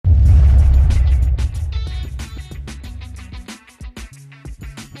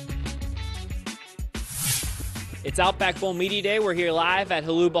It's Outback Bowl Media Day. We're here live at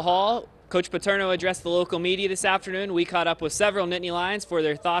Haluba Hall. Coach Paterno addressed the local media this afternoon. We caught up with several Nittany Lions for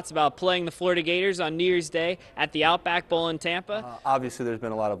their thoughts about playing the Florida Gators on New Year's Day at the Outback Bowl in Tampa. Obviously, there's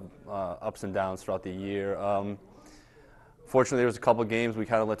been a lot of ups and downs throughout the year. Fortunately, there was a couple of games we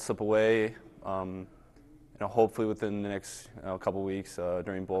kind of let slip away. Hopefully within the next couple of weeks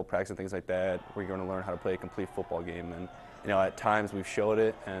during bowl practice and things like that, we're going to learn how to play a complete football game. And at times we've showed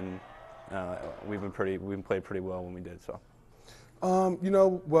it, and we've played pretty well when we did. So.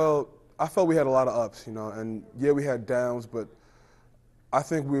 Well, I felt we had a lot of ups, and yeah, we had downs, but I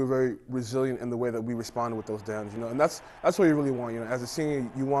think we were very resilient in the way that we responded with those downs, and that's what you really want, As a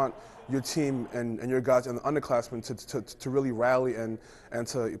senior, you want your team and your guys and the underclassmen to really rally and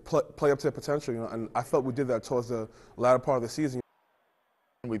to play up to their potential, and I felt we did that towards the latter part of the season.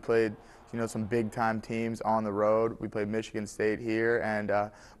 We played, some big-time teams on the road. We played Michigan State here, and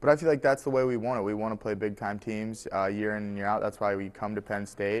but I feel like that's the way we want it. We want to play big-time teams year in and year out. That's why we come to Penn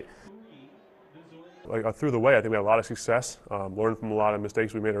State. Through the way, I think we had a lot of success, learned from a lot of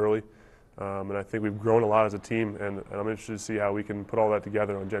mistakes we made early, and I think we've grown a lot as a team, and I'm interested to see how we can put all that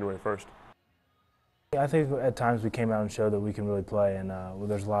together on January 1st. I think at times we came out and showed that we can really play, and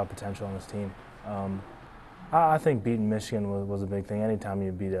there's a lot of potential on this team. I think beating Michigan was a big thing. Anytime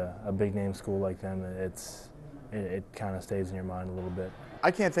you beat a big-name school like them, it kind of stays in your mind a little bit.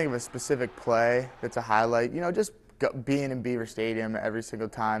 I can't think of a specific play that's a highlight. Just being in Beaver Stadium every single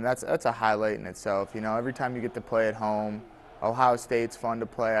time, that's a highlight in itself. Every time you get to play at home, Ohio State's fun to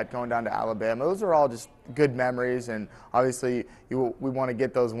play. Going down to Alabama, those are all just good memories, and obviously we want to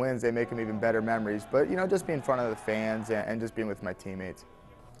get those wins. They make them even better memories. But just being in front of the fans and just being with my teammates.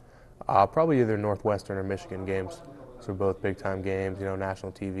 Probably either Northwestern or Michigan games. Those are both big-time games,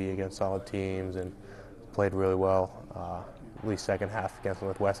 national TV against solid teams, and played really well, at least second half against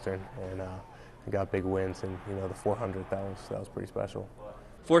Northwestern, and got big wins, and the 400th, that was pretty special.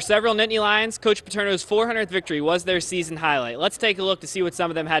 For several Nittany Lions, Coach Paterno's 400th victory was their season highlight. Let's take a look to see what some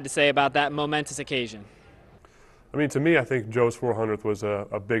of them had to say about that momentous occasion. To me, I think Joe's 400th was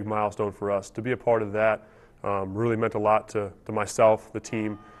a big milestone for us. To be a part of that really meant a lot to myself, the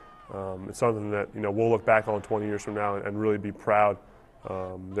team. It's something that we'll look back on 20 years from now and really be proud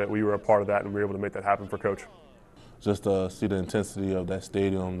that we were a part of that and we were able to make that happen for Coach. Just to see the intensity of that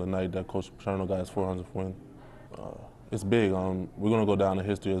stadium the night that Coach Paterno got his 400th win, it's big. We're going to go down in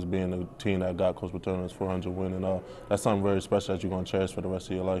history as being the team that got Coach Paterno's 400th win, and that's something very special that you're going to cherish for the rest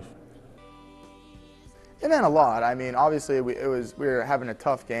of your life. It meant a lot. Obviously we were having a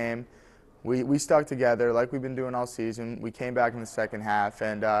tough game. We stuck together like we've been doing all season. We came back in the second half,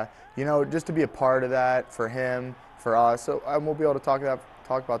 and just to be a part of that for him, for us, so we'll be able to talk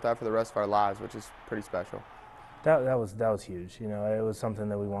about that for the rest of our lives, which is pretty special. That was huge. It was something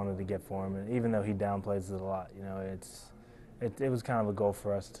that we wanted to get for him, and even though he downplays it a lot, it was kind of a goal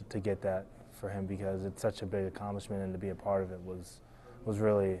for us to get that for him, because it's such a big accomplishment, and to be a part of it was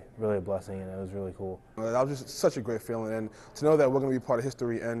really a blessing, and it was really cool. That was just such a great feeling, and to know that we're going to be part of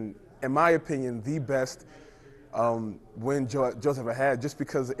history, and in my opinion, the best win Joe's ever had, just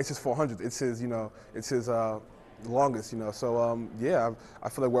because it's his 400th. It's his, it's his longest, So yeah, I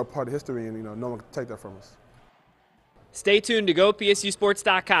feel like we're a part of history, and no one can take that from us. Stay tuned to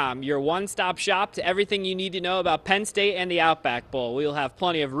GoPSUSports.com, your one-stop shop to everything you need to know about Penn State and the Outback Bowl. We will have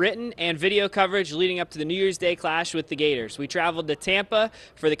plenty of written and video coverage leading up to the New Year's Day clash with the Gators. We traveled to Tampa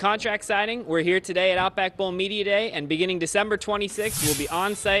for the contract signing. We're here today at Outback Bowl Media Day, and beginning December 26th, we'll be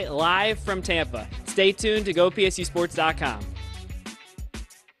on site live from Tampa. Stay tuned to GoPSUSports.com.